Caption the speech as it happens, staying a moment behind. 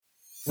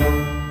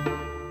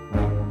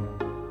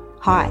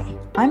Hi,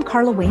 I'm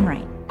Carla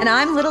Wainwright. And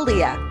I'm Little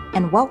Leah.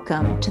 And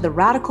welcome to the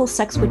Radical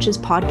Sex Witches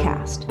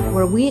podcast,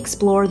 where we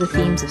explore the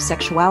themes of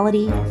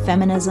sexuality,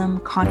 feminism,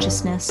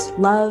 consciousness,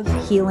 love,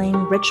 healing,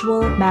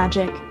 ritual,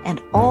 magic,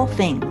 and all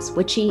things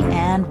witchy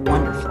and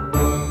wonderful.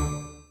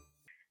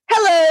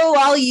 Hello,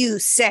 all you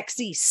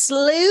sexy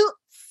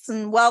sleuths,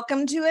 and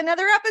welcome to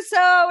another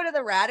episode of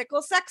the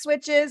Radical Sex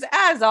Witches.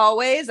 As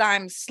always,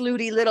 I'm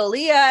Sleuty Little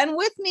Leah, and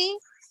with me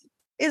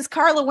is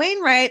Carla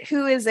Wainwright,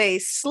 who is a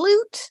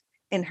sleut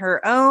in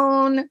her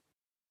own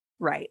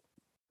right.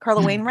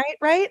 Carla Wainwright,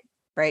 right?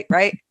 Right.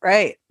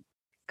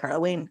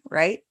 Carla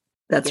Wainwright.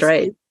 That's yes,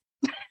 right.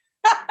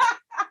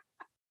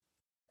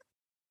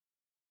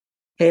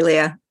 Hey,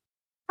 Leah.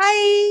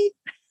 Hi.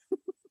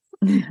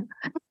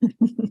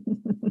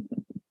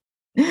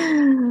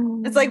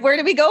 It's like, where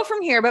do we go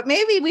from here? But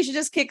maybe we should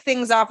just kick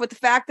things off with the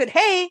fact that,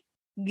 hey,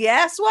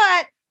 guess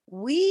what?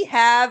 We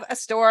have a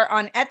store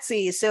on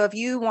Etsy. So if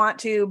you want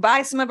to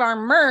buy some of our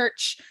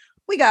merch,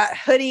 we got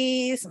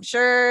hoodies, some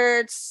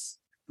shirts,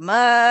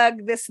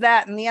 mug, this,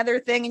 that, and the other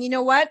thing. And you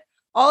know what?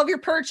 All of your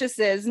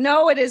purchases,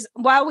 no, it is,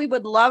 while we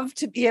would love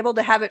to be able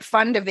to have it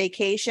fund a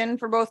vacation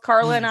for both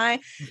Carla and I,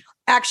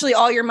 actually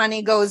all your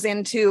money goes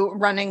into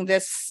running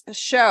this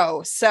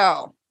show.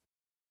 So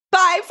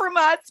buy from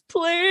us,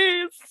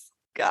 please.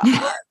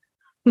 God.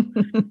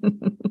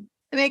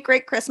 Make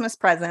great Christmas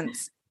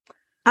presents.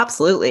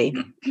 Absolutely.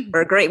 Or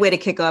a great way to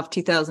kick off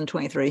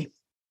 2023.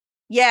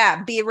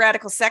 Yeah, be a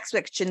radical sex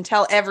witch and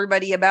tell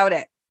everybody about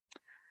it.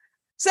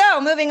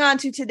 So moving on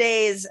to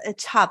today's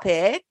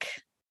topic.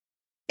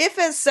 If,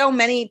 as so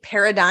many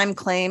paradigm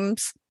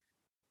claims,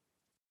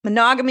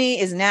 monogamy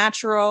is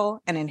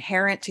natural and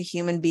inherent to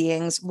human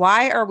beings,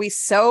 why are we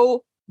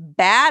so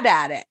bad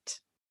at it?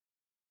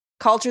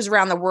 Cultures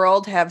around the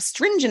world have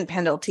stringent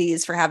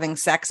penalties for having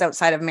sex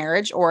outside of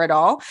marriage or at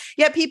all,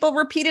 yet people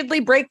repeatedly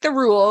break the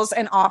rules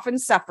and often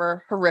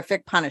suffer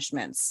horrific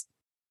punishments.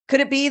 Could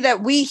it be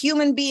that we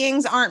human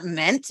beings aren't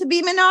meant to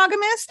be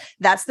monogamous?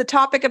 That's the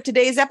topic of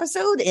today's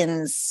episode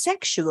in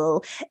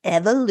sexual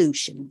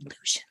evolution.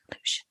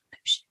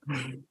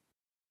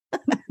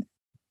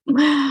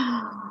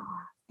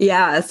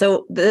 Yeah,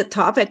 so the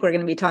topic we're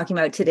going to be talking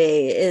about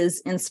today is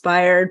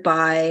inspired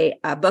by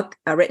a book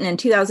written in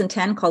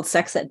 2010 called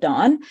Sex at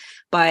Dawn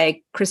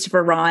by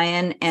Christopher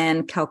Ryan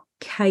and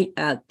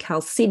Calcidia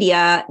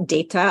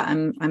Data.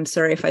 I'm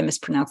sorry if I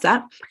mispronounced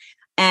that.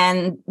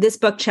 And this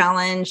book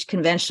challenged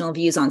conventional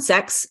views on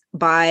sex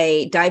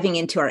by diving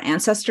into our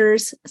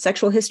ancestors'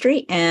 sexual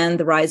history and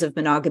the rise of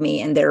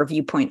monogamy and their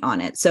viewpoint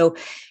on it. So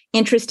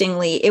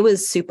interestingly, it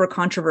was super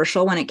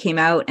controversial when it came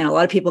out, and a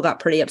lot of people got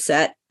pretty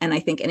upset. And I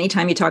think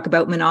anytime you talk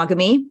about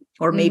monogamy,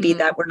 or maybe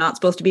that we're not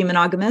supposed to be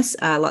monogamous,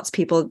 lots of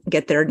people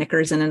get their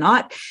knickers in a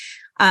knot.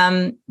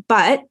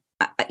 But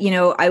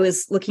I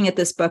was looking at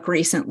this book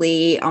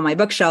recently on my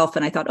bookshelf,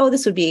 and I thought, oh,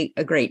 this would be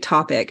a great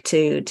topic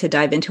to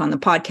dive into on the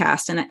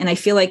podcast. And I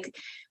feel like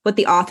what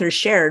the authors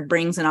shared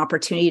brings an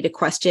opportunity to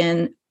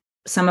question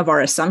some of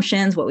our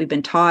assumptions, what we've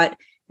been taught,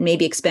 and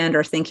maybe expand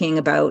our thinking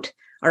about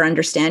our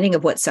understanding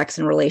of what sex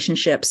and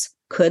relationships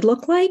could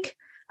look like.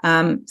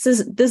 This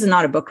is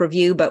not a book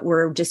review, but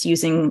we're just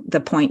using the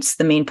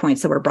main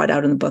points that were brought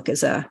out in the book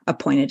as a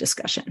point of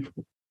discussion.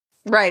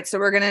 Right. So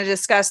we're going to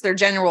discuss their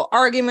general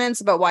arguments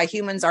about why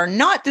humans are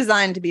not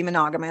designed to be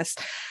monogamous.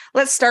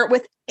 Let's start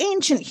with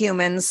ancient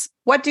humans.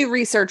 What do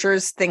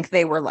researchers think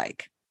they were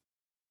like?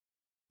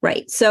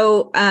 Right.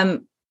 So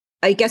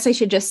I guess I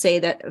should just say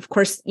that, of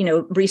course,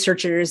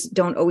 researchers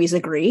don't always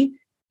agree,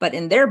 but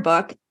in their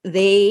book,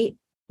 they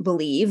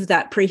believe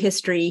that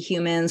prehistory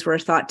humans were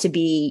thought to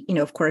be,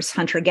 of course,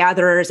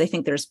 hunter-gatherers. I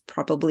think there's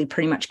probably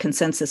pretty much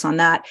consensus on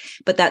that,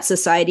 but that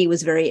society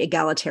was very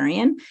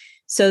egalitarian.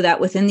 So that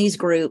within these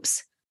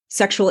groups,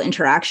 sexual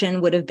interaction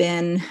would have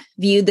been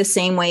viewed the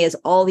same way as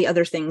all the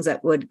other things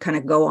that would kind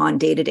of go on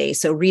day to day.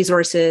 So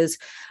resources,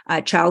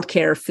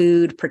 childcare,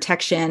 food,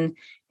 protection.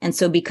 And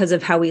so because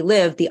of how we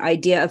live, the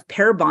idea of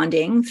pair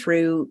bonding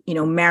through,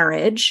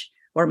 marriage,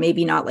 or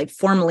maybe not like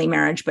formally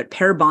marriage, but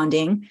pair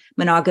bonding,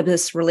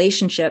 monogamous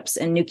relationships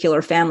and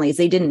nuclear families,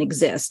 they didn't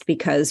exist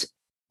because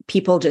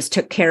people just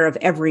took care of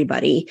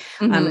everybody.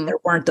 There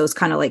weren't those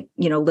kind of like,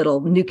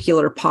 little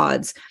nuclear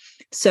pods.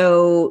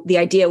 So the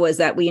idea was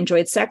that we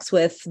enjoyed sex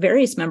with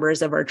various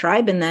members of our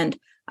tribe, and then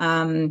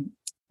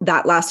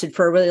that lasted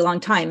for a really long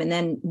time. And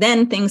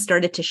then things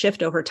started to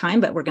shift over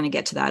time, but we're going to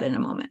get to that in a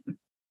moment.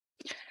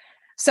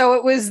 So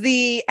it was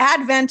the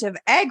advent of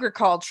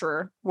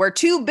agriculture where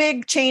two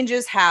big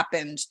changes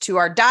happened to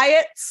our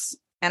diets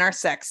and our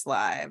sex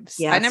lives.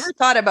 Yes. I never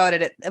thought about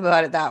it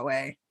that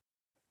way.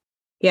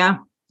 Yeah.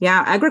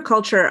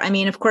 Agriculture. I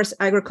mean, of course,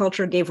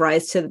 agriculture gave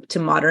rise to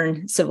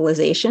modern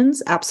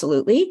civilizations.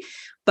 Absolutely.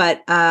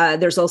 But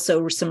there's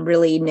also some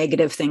really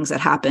negative things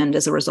that happened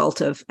as a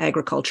result of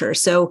agriculture.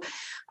 So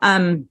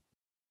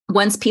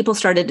once people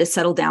started to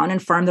settle down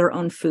and farm their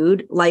own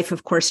food, life,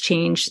 of course,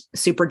 changed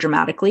super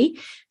dramatically.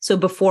 So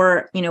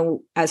before,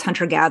 as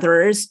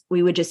hunter-gatherers,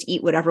 we would just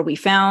eat whatever we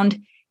found.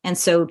 And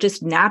so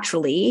just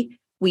naturally,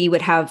 we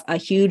would have a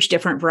huge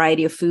different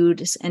variety of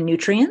foods and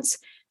nutrients.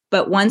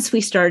 But once we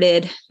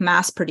started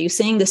mass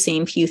producing the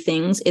same few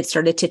things, it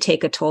started to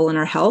take a toll on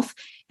our health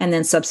and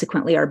then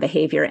subsequently our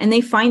behavior. And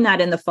they find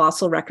that in the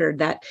fossil record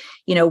that,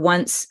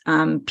 once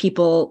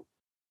people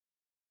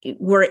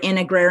were in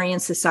agrarian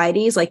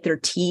societies, like their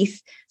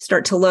teeth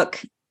start to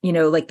look,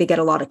 like they get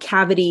a lot of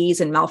cavities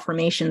and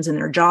malformations in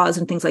their jaws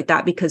and things like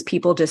that, because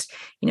people just,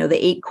 they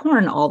ate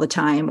corn all the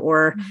time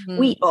or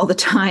wheat all the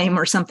time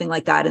or something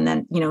like that. And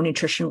then,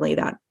 nutritionally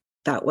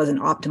that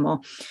wasn't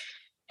optimal.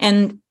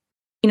 And,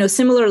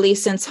 similarly,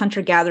 since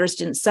hunter-gatherers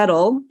didn't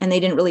settle and they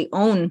didn't really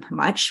own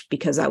much,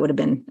 because that would have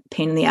been a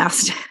pain in the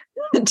ass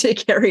to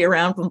carry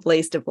around from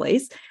place to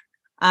place.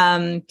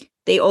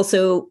 The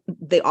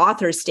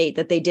authors state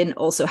that they didn't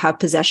also have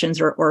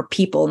possessions or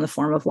people in the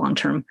form of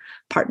long-term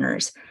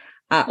partners.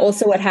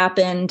 Also what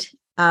happened,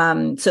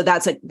 so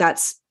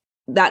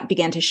that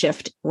began to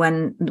shift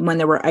when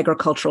there were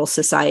agricultural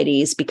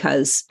societies,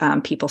 because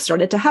people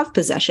started to have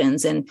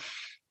possessions. And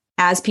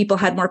as people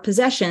had more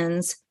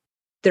possessions,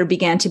 there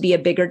began to be a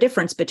bigger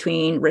difference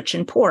between rich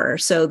and poor.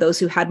 So those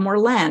who had more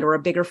land or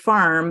a bigger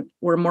farm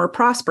were more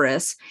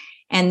prosperous.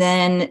 And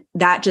then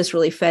that just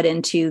really fed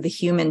into the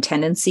human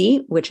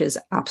tendency, which is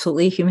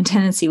absolutely human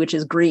tendency, which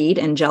is greed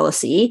and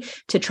jealousy,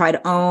 to try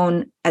to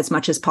own as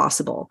much as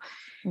possible.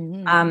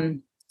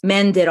 Men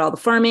did all the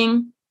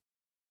farming,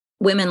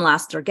 women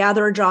lost their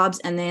gatherer jobs,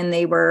 and then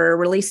they were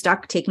really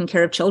stuck taking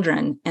care of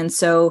children. And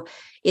so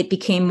it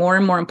became more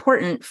and more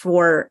important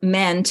for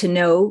men to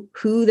know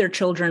who their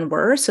children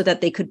were so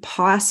that they could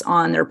pass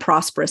on their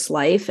prosperous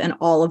life and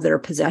all of their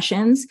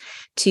possessions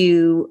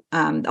to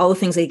all the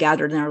things they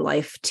gathered in their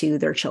life to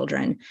their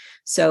children.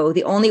 So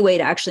the only way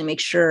to actually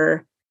make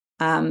sure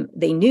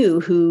they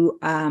knew who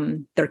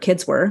their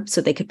kids were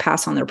so they could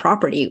pass on their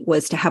property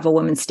was to have a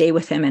woman stay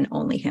with him and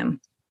only him.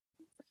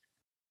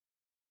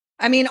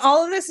 I mean,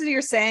 all of this that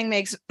you're saying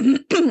makes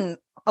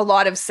a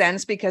lot of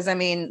sense, because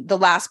the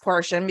last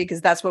portion,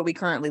 because that's what we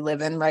currently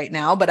live in right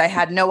now. But I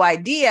had no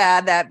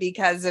idea that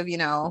because of,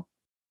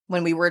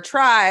 when we were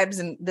tribes,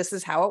 and this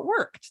is how it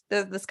worked.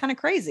 That's kind of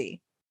crazy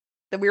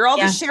that we were all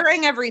just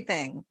sharing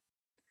everything,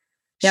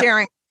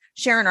 sharing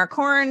our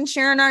corn,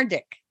 sharing our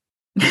dick.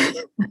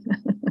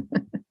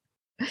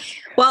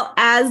 Well,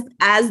 as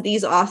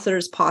these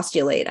authors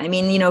postulate,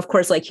 of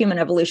course, like human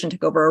evolution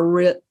took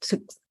over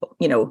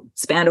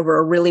spanned over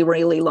a really,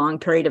 really long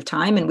period of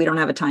time, and we don't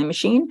have a time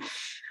machine.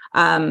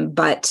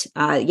 But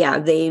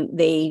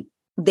they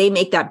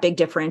make that big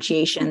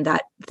differentiation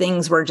that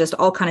things were just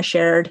all kind of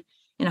shared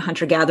in a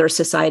hunter-gatherer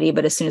society.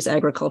 But as soon as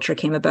agriculture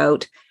came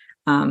about,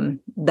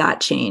 that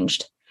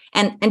changed.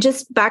 And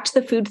just back to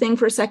the food thing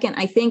for a second,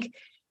 I think,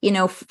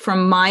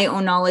 from my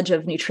own knowledge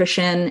of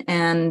nutrition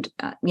and,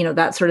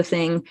 that sort of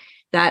thing,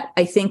 that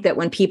I think that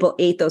when people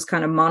ate those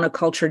kind of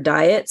monoculture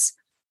diets,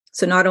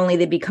 so not only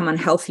they become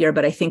unhealthier,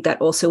 but I think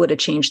that also would have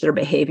changed their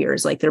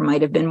behaviors. Like there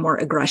might have been more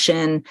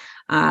aggression,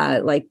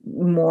 like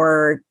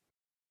more,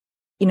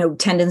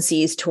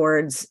 tendencies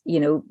towards,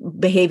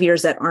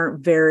 behaviors that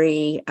aren't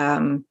very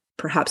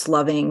perhaps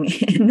loving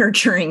and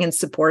nurturing and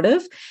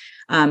supportive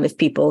if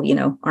people,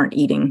 aren't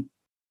eating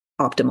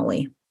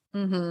optimally.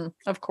 Mm-hmm.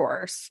 Of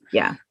course.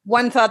 Yeah.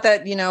 One thought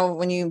that,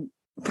 when you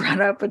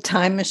brought up a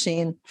time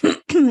machine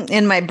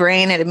in my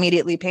brain, it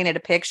immediately painted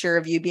a picture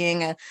of you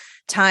being a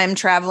time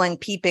traveling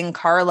peeping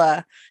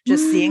Carla,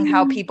 just seeing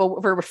how people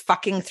were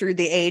fucking through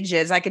the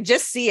ages. I could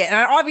just see it. And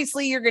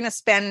obviously you're going to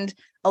spend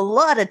a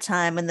lot of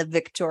time in the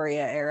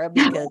Victoria era,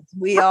 because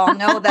we all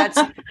know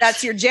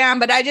that's your jam.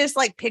 But I just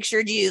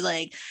pictured you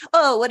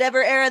oh,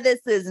 whatever era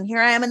this is. And here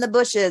I am in the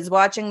bushes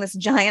watching this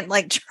giant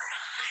tribe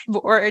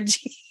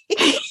orgy.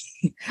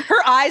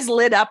 Her eyes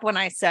lit up when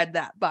I said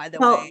that, by the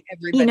way.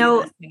 Everybody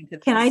listening to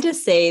this. Can I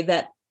just say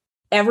that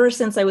ever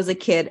since I was a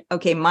kid,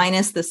 okay,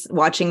 minus this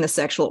watching the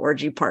sexual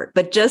orgy part,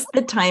 but just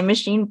the time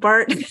machine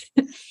part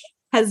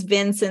has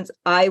been since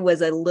I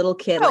was a little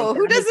kid. Oh,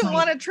 who doesn't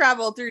want to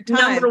travel through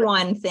time? Number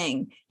one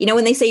thing.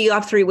 When they say you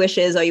have 3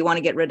 wishes, or you want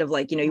to get rid of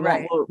you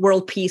want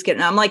world peace,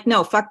 I'm like,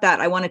 no, fuck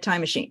that. I want a time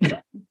machine.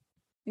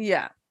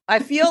 Yeah. I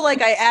feel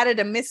like I added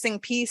a missing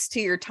piece to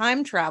your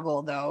time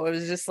travel, though. It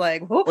was just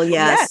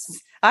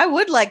yes, I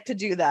would like to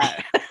do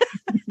that.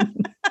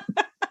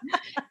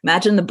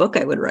 Imagine the book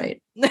I would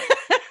write.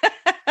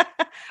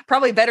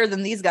 Probably better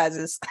than these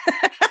guys'.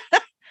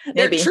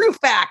 They're true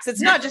facts.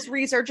 It's not just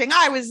researching.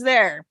 I was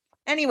there.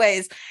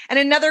 Anyways, and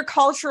another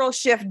cultural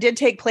shift did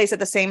take place at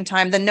the same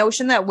time. The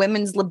notion that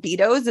women's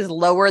libidos is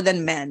lower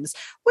than men's,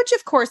 which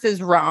of course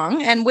is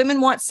wrong. And women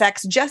want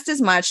sex just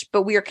as much,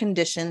 but we are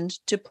conditioned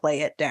to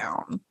play it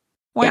down.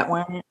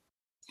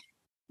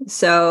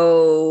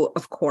 So,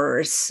 of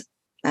course,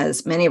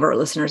 as many of our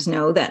listeners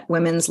know, that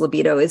women's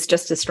libido is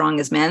just as strong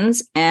as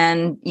men's.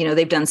 And,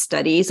 they've done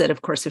studies that,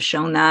 of course, have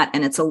shown that.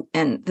 And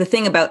the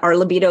thing about our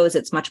libido is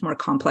it's much more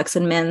complex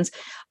than men's.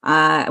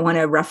 I want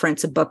to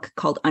reference a book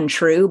called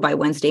Untrue by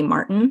Wednesday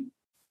Martin.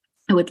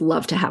 I would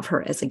love to have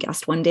her as a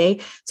guest one day.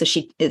 So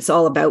it's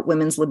all about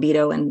women's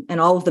libido and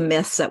all of the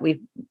myths that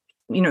we've,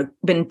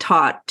 been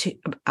taught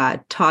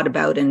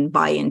about and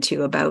buy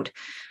into about.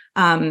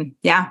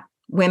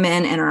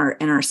 women and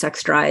our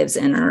sex drives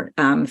and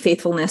our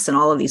faithfulness and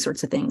all of these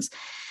sorts of things.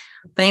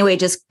 But anyway,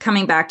 just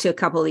coming back to a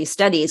couple of these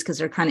studies, because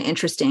they're kind of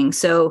interesting.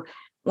 So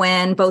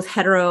when both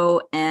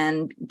hetero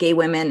and gay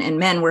women and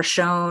men were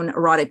shown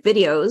erotic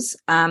videos,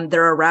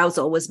 their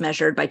arousal was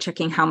measured by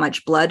checking how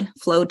much blood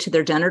flowed to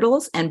their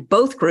genitals, and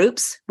both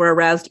groups were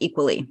aroused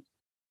equally.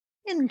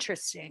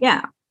 Interesting.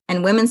 Yeah.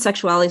 And women's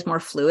sexuality is more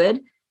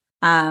fluid.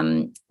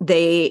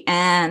 They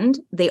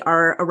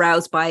are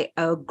aroused by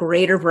a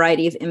greater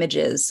variety of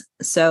images.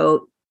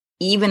 So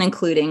even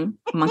including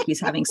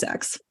monkeys having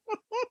sex.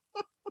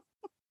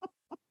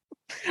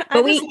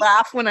 I just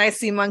laugh when I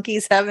see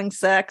monkeys having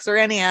sex, or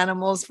any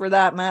animals for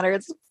that matter.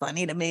 It's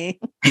funny to me.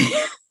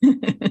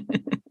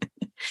 It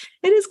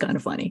is kind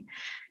of funny.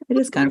 It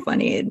is kind of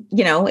funny.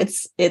 You know,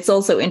 it's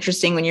also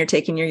interesting when you're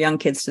taking your young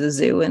kids to the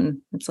zoo and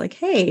it's like,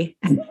 hey,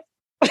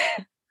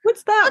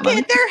 what's that?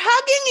 Okay, they're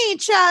hugging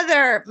each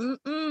other.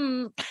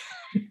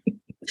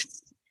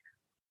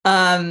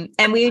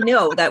 And we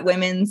know that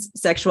women's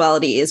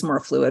sexuality is more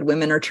fluid.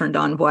 Women are turned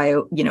on by,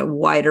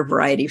 wider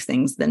variety of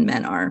things than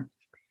men are.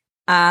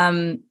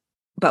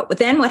 But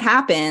then what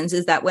happens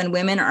is that when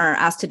women are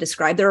asked to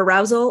describe their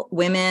arousal,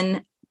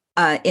 women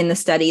in the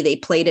study, they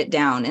played it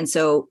down. And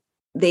so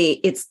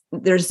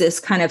there's this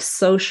kind of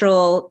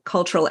social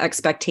cultural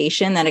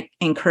expectation that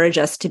encourage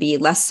us to be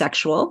less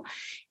sexual.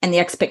 And the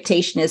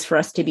expectation is for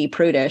us to be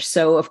prudish.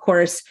 So of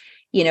course,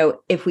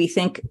 if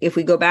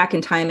we go back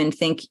in time and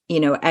think,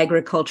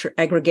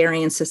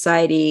 agrarian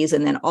societies,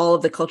 and then all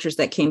of the cultures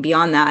that came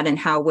beyond that, and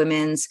how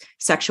women's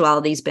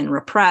sexuality has been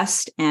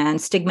repressed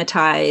and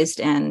stigmatized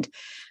and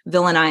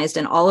villainized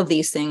and all of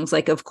these things,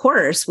 like, of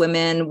course,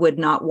 women would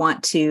not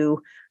want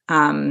to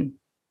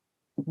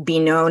be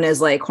known as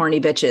like horny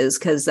bitches,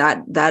 because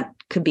that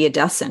could be a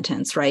death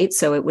sentence, right?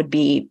 So it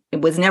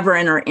was never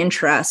in our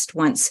interest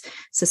once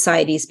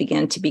societies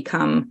began to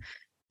become,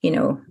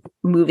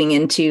 moving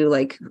into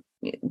like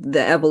the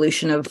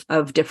evolution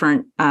of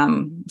different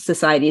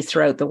societies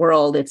throughout the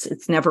world.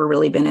 It's never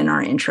really been in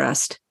our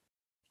interest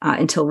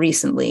until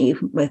recently,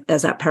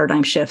 as that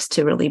paradigm shifts,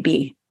 to really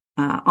be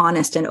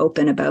honest and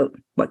open about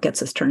what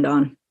gets us turned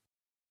on.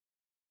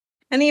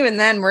 And even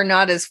then, we're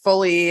not as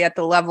fully at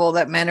the level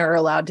that men are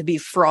allowed to be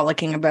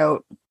frolicking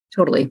about.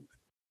 Totally.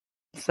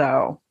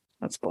 So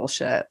that's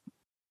bullshit.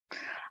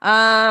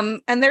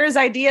 And there is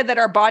idea that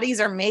our bodies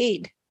are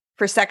made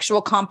for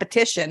sexual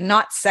competition,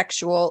 not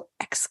sexual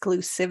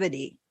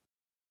exclusivity.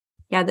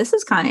 Yeah, this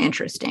is kind of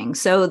interesting.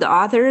 So the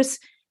authors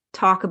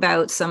talk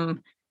about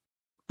some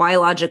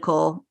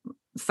biological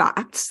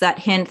facts that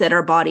hint that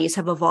our bodies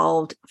have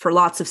evolved for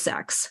lots of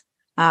sex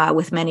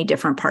with many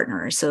different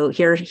partners. So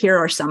here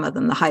are some of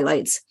them, the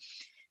highlights.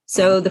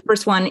 So the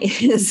first one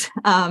is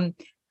a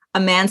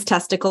man's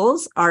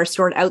testicles are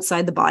stored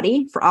outside the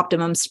body for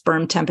optimum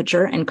sperm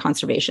temperature and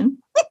conservation.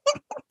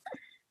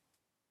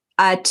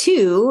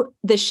 2,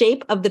 the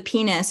shape of the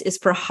penis is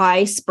for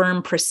high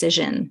sperm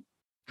precision.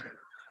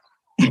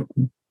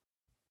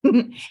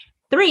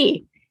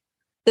 3,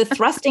 the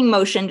thrusting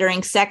motion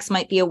during sex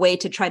might be a way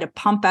to try to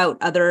pump out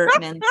other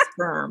men's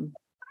sperm.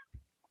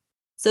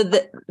 So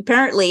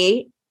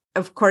apparently,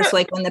 of course,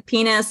 like when the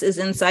penis is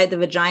inside the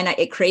vagina,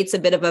 it creates a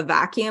bit of a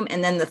vacuum,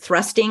 and then the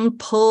thrusting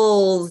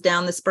pulls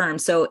down the sperm.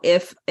 So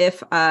if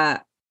a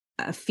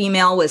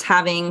female was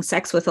having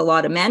sex with a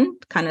lot of men,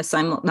 kind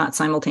of not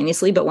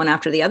simultaneously, but one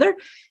after the other,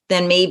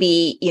 then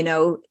maybe,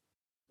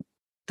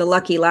 the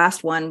lucky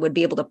last one would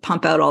be able to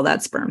pump out all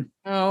that sperm.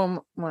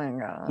 Oh my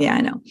God. Yeah,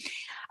 I know.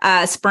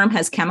 Sperm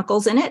has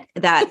chemicals in it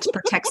that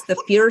protects the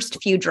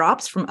first few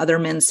drops from other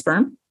men's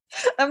sperm.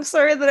 I'm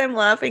sorry that I'm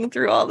laughing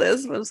through all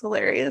this. It was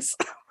hilarious.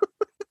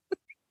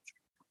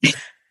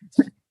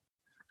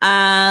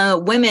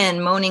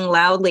 Women moaning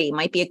loudly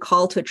might be a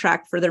call to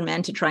attract further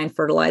men to try and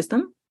fertilize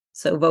them.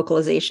 So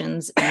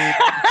vocalizations in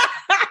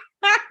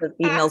the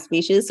female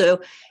species.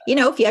 So,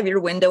 if you have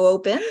your window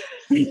open.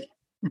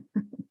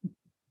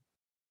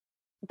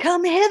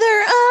 Come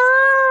hither.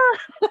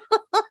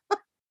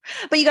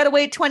 But you got to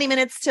wait 20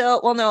 minutes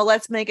till, well, no,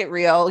 let's make it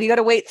real. You got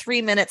to wait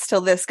 3 minutes till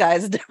this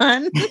guy's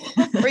done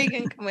before you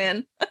can come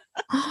in.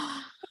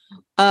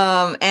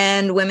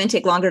 And women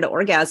take longer to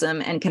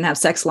orgasm and can have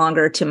sex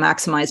longer to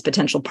maximize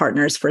potential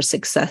partners for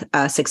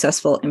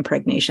successful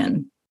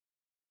impregnation.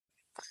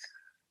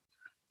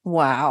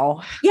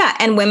 Wow. Yeah.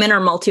 And women are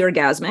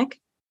multi-orgasmic,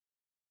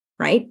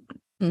 right?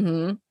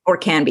 Mm-hmm. Or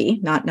can be.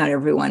 Not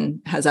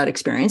everyone has that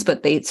experience,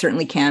 but they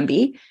certainly can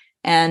be.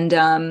 And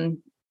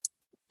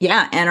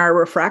and our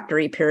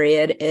refractory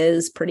period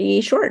is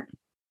pretty short.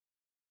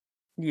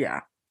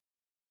 Yeah.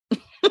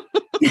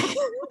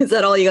 Is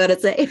that all you got to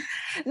say?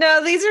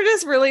 No, these are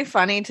just really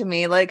funny to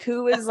me. Like,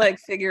 who is like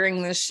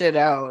figuring this shit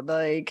out?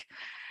 Like,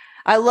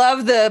 I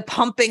love the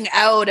pumping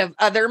out of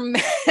other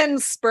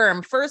men's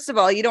sperm. First of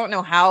all, you don't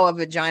know how a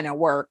vagina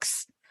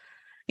works,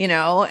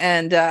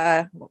 and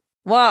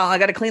well, I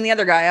got to clean the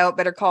other guy out.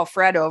 Better call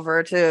Fred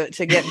over to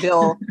get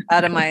Bill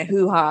out of my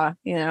hoo-ha.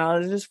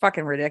 It's just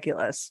fucking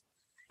ridiculous.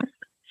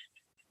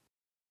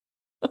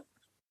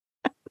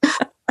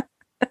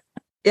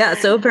 Yeah.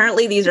 So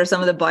apparently these are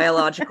some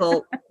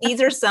biological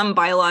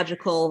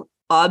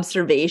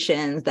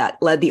observations that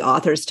led the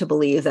authors to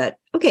believe that,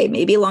 okay,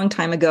 maybe a long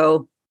time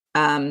ago,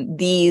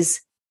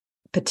 these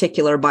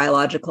particular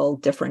biological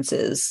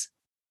differences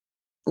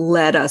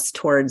led us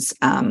towards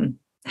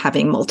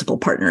having multiple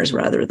partners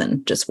rather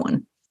than just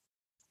one.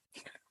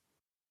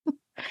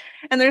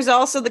 And there's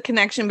also the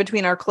connection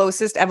between our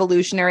closest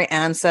evolutionary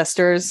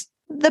ancestors,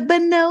 the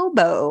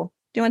bonobo.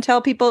 Do you want to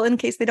tell people in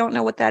case they don't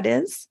know what that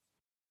is?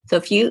 So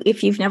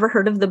if you've never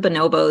heard of the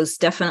bonobos,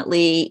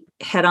 definitely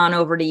head on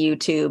over to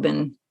YouTube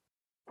and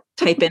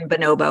type in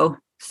bonobo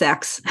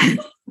sex.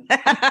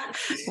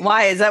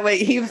 Why? Is that what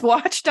you've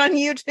watched on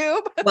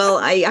YouTube? Well,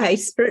 I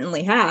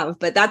certainly have,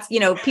 but that's,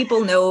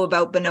 people know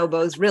about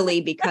bonobos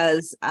really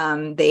because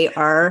they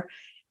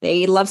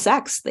love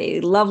sex.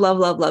 They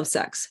love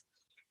sex.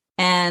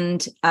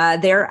 And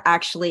they're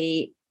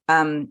actually,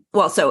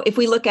 so if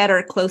we look at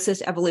our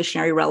closest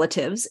evolutionary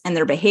relatives and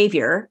their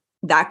behavior,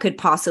 that could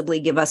possibly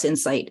give us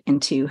insight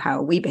into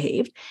how we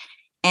behaved.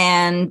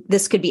 And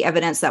this could be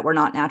evidence that we're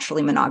not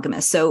naturally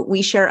monogamous. So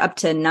we share up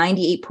to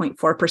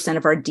 98.4%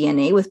 of our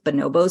DNA with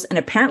bonobos. And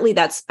apparently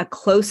that's a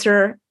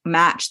closer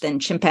match than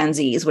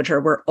chimpanzees, which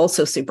we're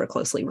also super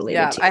closely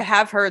related to. I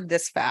have heard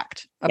this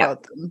fact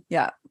about them.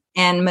 Yeah.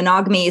 And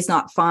monogamy is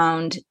not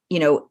found,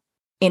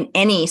 in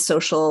any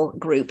social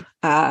group,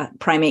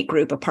 primate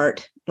group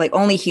apart. Like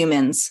only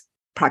humans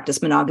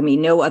practice monogamy.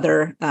 No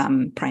other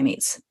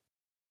primates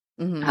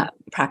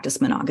practice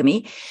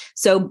monogamy.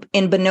 So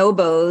in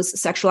bonobos,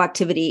 sexual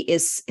activity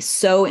is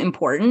so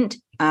important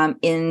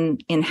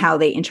in how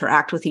they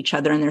interact with each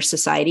other in their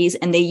societies.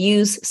 And they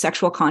use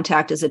sexual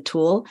contact as a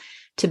tool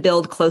to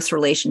build close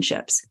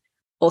relationships,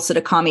 also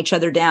to calm each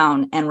other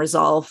down and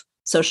resolve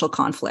social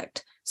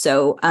conflict.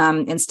 So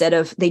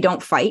they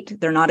don't fight,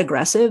 they're not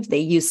aggressive. They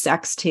use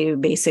sex to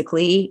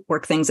basically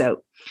work things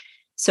out.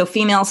 So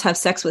females have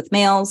sex with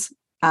males,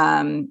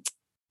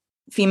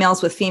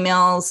 females with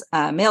females,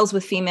 males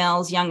with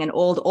females, young and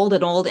old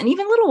and old, and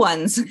even little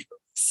ones.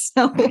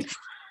 So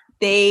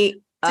they it's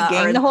a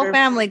game the whole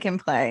family can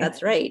play.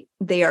 That's right.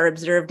 They are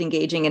observed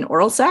engaging in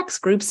oral sex,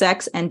 group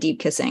sex, and deep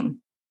kissing.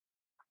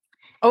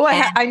 Oh,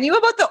 I knew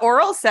about the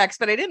oral sex,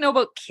 but I didn't know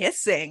about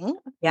kissing.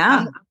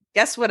 Yeah.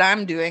 Guess what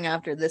I'm doing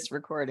after this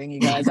recording, you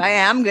guys? I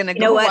am going to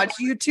go watch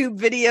YouTube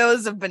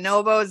videos of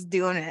bonobos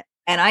doing it.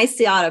 And I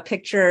saw a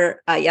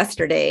picture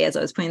yesterday as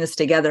I was putting this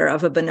together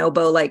of a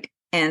bonobo,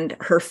 and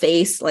her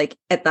face,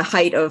 at the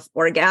height of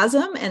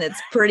orgasm. And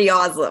it's pretty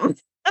awesome.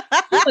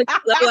 So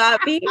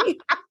happy.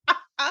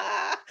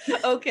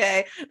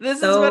 Okay.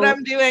 This is what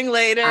I'm doing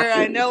later.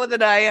 Happy. I know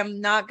that I am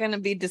not going to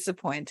be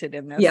disappointed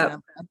in this. Yep.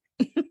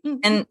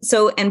 And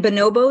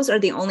bonobos are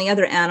the only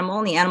other animal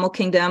in the animal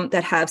kingdom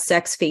that have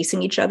sex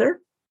facing each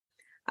other.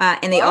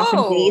 And they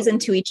often gaze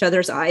into each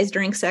other's eyes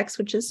during sex,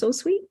 which is so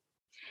sweet.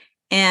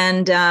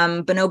 And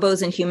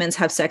bonobos and humans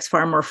have sex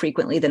far more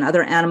frequently than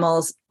other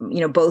animals.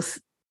 Both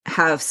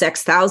have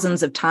sex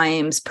thousands of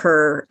times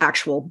per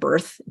actual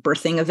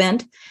birthing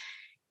event.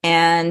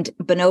 And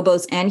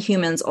bonobos and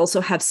humans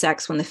also have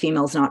sex when the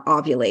female's not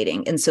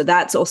ovulating. And so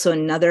that's also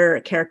another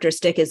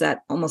characteristic, is that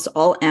almost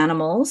all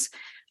animals,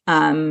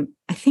 I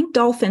think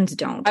dolphins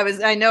don't.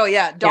 I know.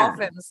 Yeah.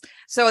 Dolphins. Yeah.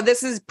 So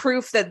this is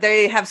proof that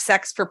they have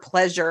sex for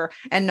pleasure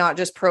and not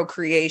just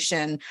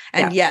procreation.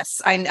 And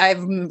yes,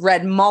 I've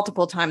read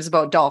multiple times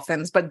about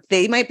dolphins, but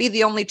they might be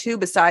the only two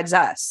besides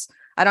us.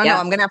 I don't know.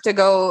 I'm going to have to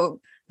go.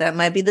 That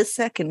might be the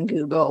second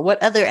Google.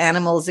 What other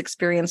animals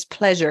experience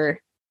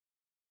pleasure?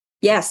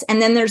 Yes.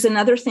 And then there's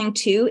another thing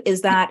too,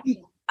 is that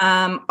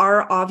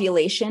our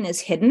ovulation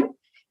is hidden.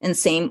 And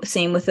same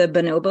with the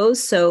bonobos.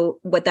 So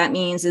what that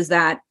means is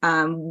that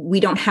we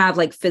don't have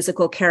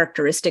physical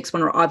characteristics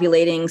when we're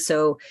ovulating.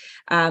 So,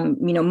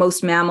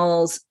 most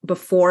mammals,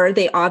 before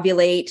they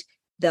ovulate,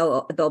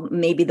 they'll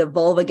maybe the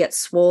vulva gets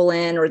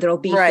swollen, or there'll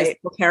be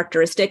physical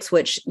characteristics,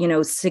 which,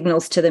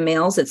 signals to the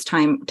males it's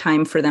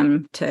time for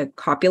them to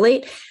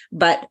copulate.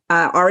 But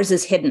ours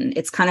is hidden.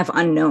 It's kind of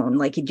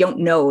unknown. You don't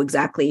know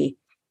exactly,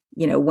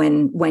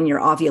 when you're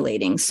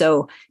ovulating.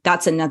 So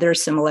that's another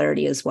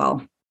similarity as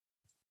well.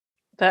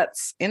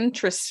 That's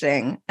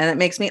interesting. And it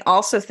makes me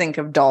also think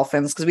of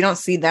dolphins, because we don't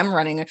see them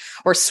running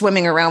or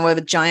swimming around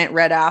with giant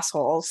red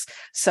assholes.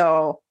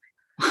 So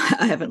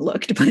I haven't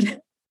looked, but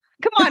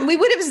come on, we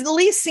would have at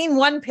least seen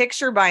one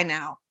picture by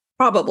now.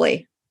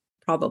 Probably.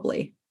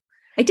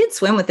 I did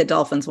swim with the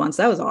dolphins once.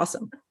 That was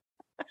awesome.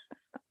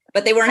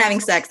 But they weren't having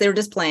sex. They were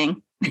just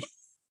playing.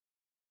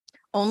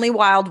 Only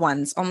wild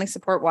ones, only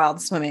support wild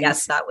swimming.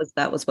 Yes, that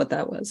was what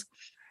that was.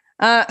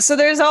 So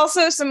there's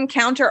also some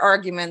counter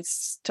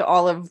arguments to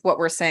all of what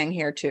we're saying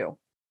here too.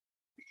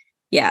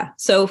 Yeah.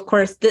 So of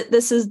course,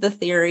 this is the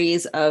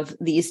theories of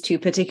these two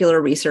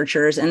particular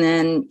researchers. And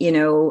then,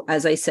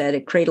 as I said,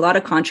 it created a lot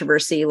of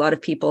controversy. A lot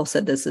of people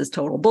said this is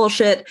total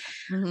bullshit.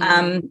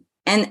 Mm-hmm.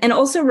 And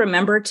also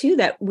remember too,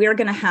 that we're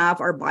going to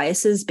have our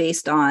biases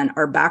based on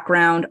our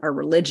background, our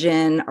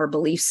religion, our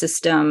belief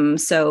system.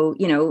 So,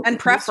 and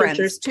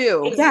preference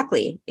too.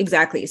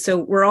 Exactly. So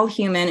we're all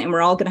human and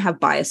we're all going to have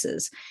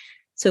biases.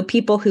 So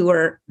people who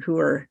are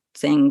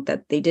saying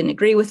that they didn't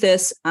agree with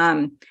this,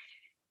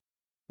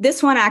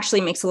 this one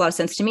actually makes a lot of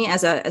sense to me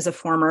as a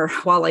former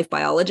wildlife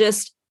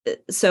biologist.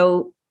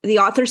 So the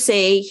authors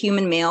say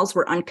human males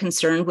were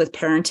unconcerned with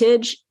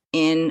parentage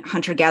in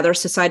hunter-gatherer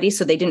society,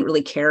 so they didn't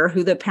really care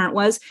who the parent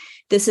was.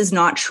 This is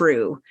not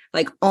true.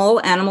 Like all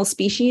animal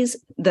species,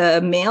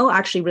 the male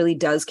actually really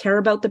does care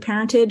about the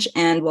parentage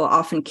and will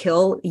often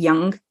kill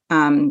young,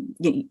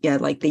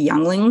 like the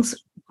younglings,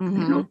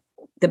 the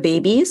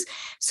babies,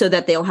 so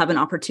that they'll have an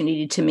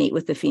opportunity to mate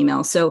with the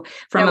female. So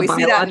from a biological,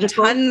 see that in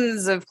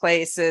tons of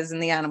places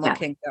in the animal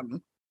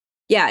kingdom.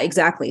 Yeah,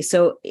 exactly.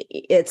 So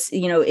it's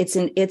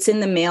in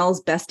the male's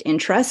best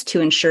interest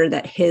to ensure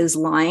that his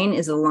line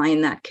is a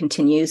line that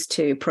continues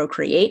to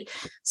procreate.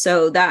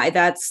 So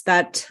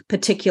that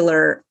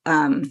particular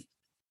thought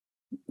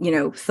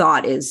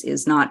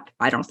is not.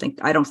 I don't think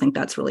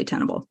that's really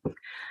tenable.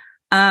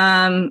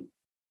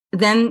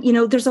 Then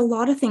there's a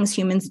lot of things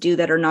humans do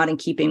that are not in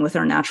keeping with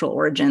our natural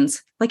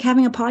origins, like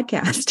having a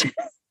podcast.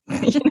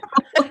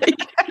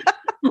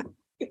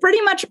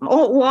 Pretty much a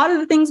lot of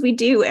the things we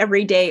do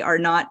every day are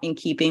not in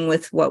keeping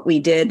with what we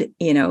did,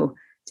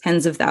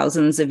 tens of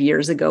thousands of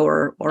years ago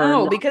or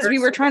no, because we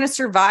were trying to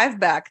survive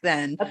back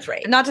then. That's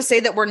right. Not to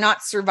say that we're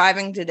not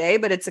surviving today,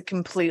 but it's a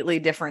completely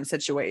different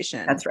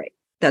situation. That's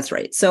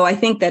right. So I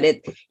think that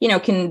it,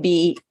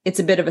 it's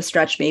a bit of a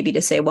stretch maybe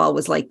to say, well, it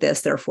was like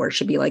this, therefore it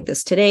should be like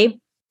this today.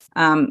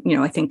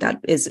 I think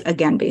that is,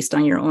 again, based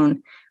on your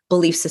own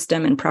belief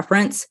system and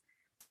preference.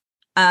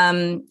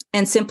 And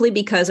simply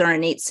because our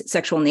innate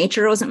sexual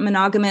nature wasn't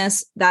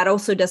monogamous, that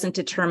also doesn't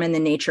determine the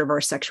nature of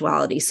our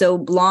sexuality.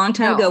 So long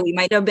time ago, we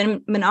might have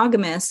been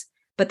monogamous,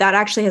 but that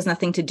actually has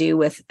nothing to do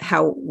with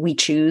how we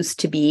choose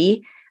to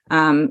be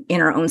in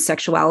our own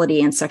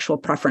sexuality and sexual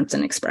preference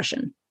and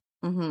expression.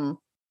 Mm-hmm.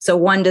 So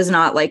one does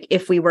not, like,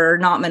 if we were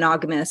not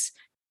monogamous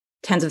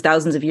tens of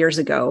thousands of years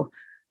ago,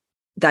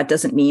 that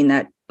doesn't mean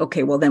that,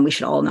 okay, well, then we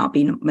should all not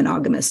be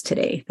monogamous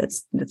today.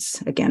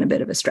 That's again, a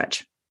bit of a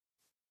stretch.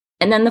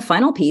 And then the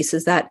final piece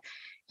is that,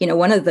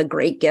 one of the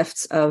great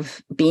gifts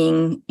of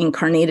being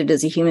incarnated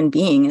as a human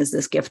being is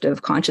this gift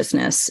of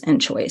consciousness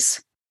and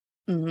choice.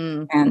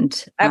 Mm-hmm.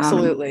 And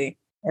absolutely,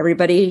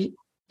 everybody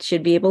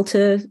should be able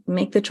to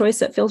make the choice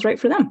that feels right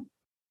for them.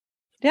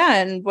 Yeah.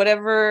 And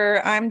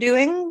whatever I'm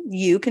doing,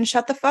 you can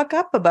shut the fuck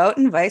up about,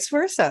 and vice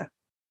versa.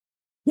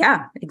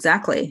 Yeah,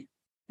 exactly.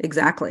 So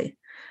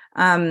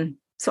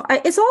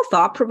it's all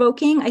thought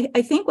provoking.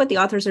 I think what the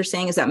authors are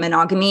saying is that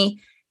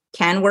monogamy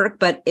can work,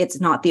 but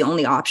it's not the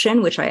only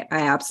option, which I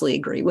absolutely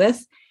agree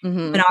with.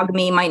 Mm-hmm.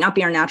 Monogamy might not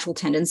be our natural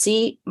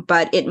tendency,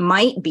 but it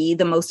might be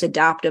the most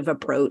adaptive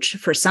approach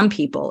for some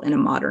people in a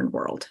modern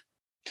world.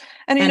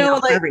 And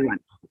not for everyone.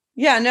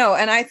 Yeah, no.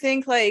 And I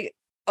think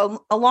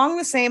along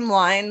the same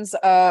lines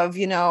of,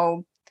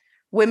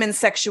 women's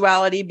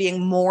sexuality being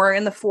more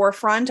in the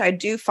forefront, I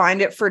do find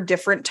it for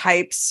different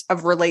types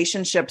of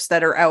relationships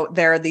that are out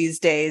there these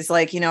days,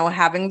 like,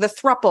 having the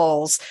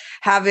thruples,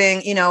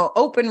 having,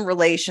 open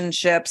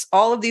relationships,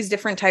 all of these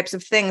different types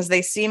of things,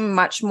 they seem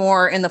much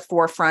more in the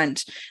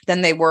forefront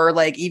than they were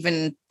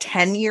even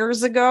 10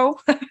 years ago.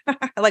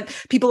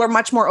 People are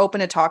much more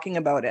open to talking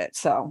about it.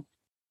 So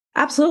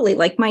absolutely.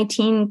 Like my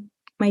teen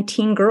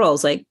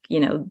girls, they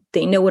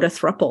know what a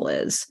throuple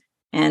is.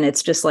 And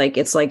it's just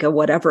it's like a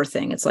whatever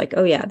thing. It's like,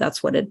 oh yeah,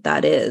 that's what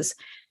that is.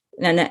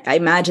 And I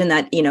imagine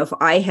that, if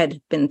I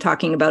had been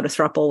talking about a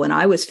throuple when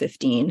I was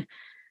 15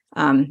 in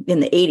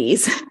the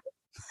 80s,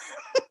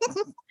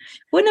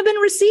 wouldn't have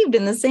been received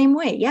in the same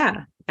way.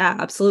 Yeah,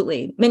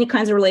 absolutely. Many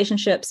kinds of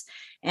relationships.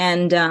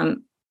 And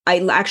I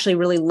actually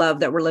really love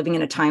that we're living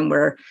in a time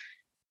where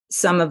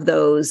some of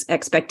those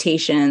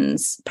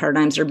expectations,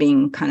 paradigms are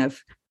being kind of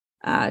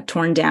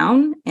torn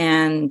down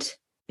and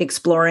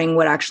exploring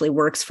what actually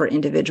works for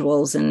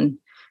individuals and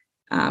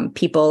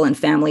people and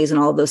families and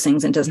all of those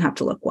things, and doesn't have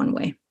to look one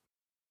way.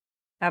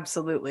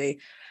 Absolutely.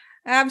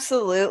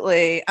 So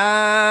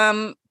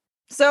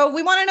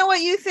we want to know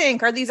what you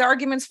think. Are these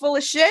arguments full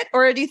of shit,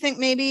 or do you think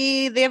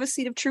maybe they have a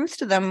seed of truth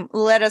to them?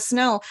 Let us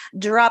know.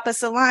 Drop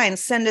us a line,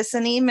 send us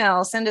an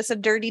email, send us a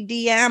dirty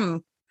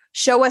DM,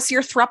 show us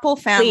your throuple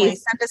family.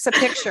 Please. Send us a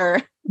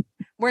picture.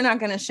 We're not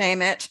going to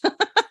shame it.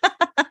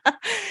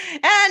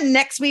 And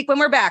next week, when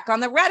we're back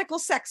on the Radical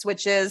Sex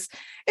Witches,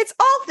 it's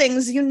all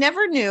things you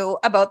never knew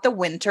about the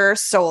winter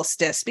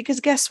solstice.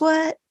 Because guess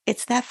what?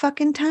 It's that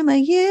fucking time of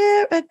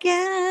year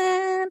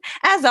again.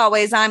 As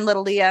always, I'm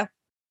Little Leah.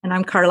 And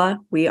I'm Carla.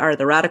 We are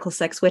the Radical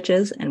Sex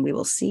Witches, and we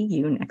will see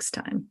you next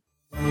time.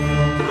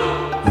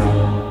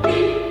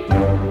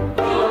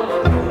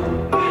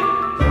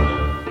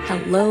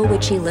 Hello,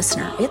 witchy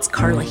listener. It's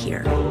Carla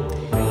here.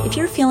 If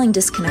you're feeling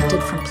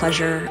disconnected from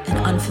pleasure and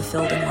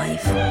unfulfilled in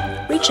life,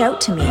 reach out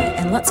to me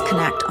and let's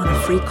connect on a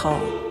free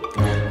call.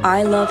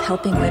 I love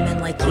helping women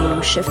like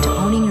you shift to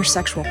owning your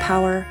sexual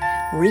power,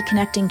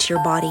 reconnecting to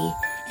your body,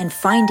 and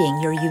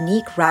finding your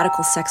unique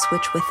radical sex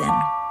witch within.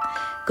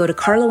 Go to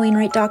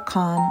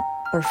carlawainwright.com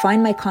or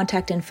find my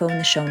contact info in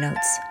the show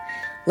notes.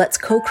 Let's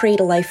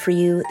co-create a life for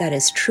you that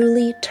is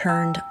truly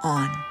turned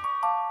on.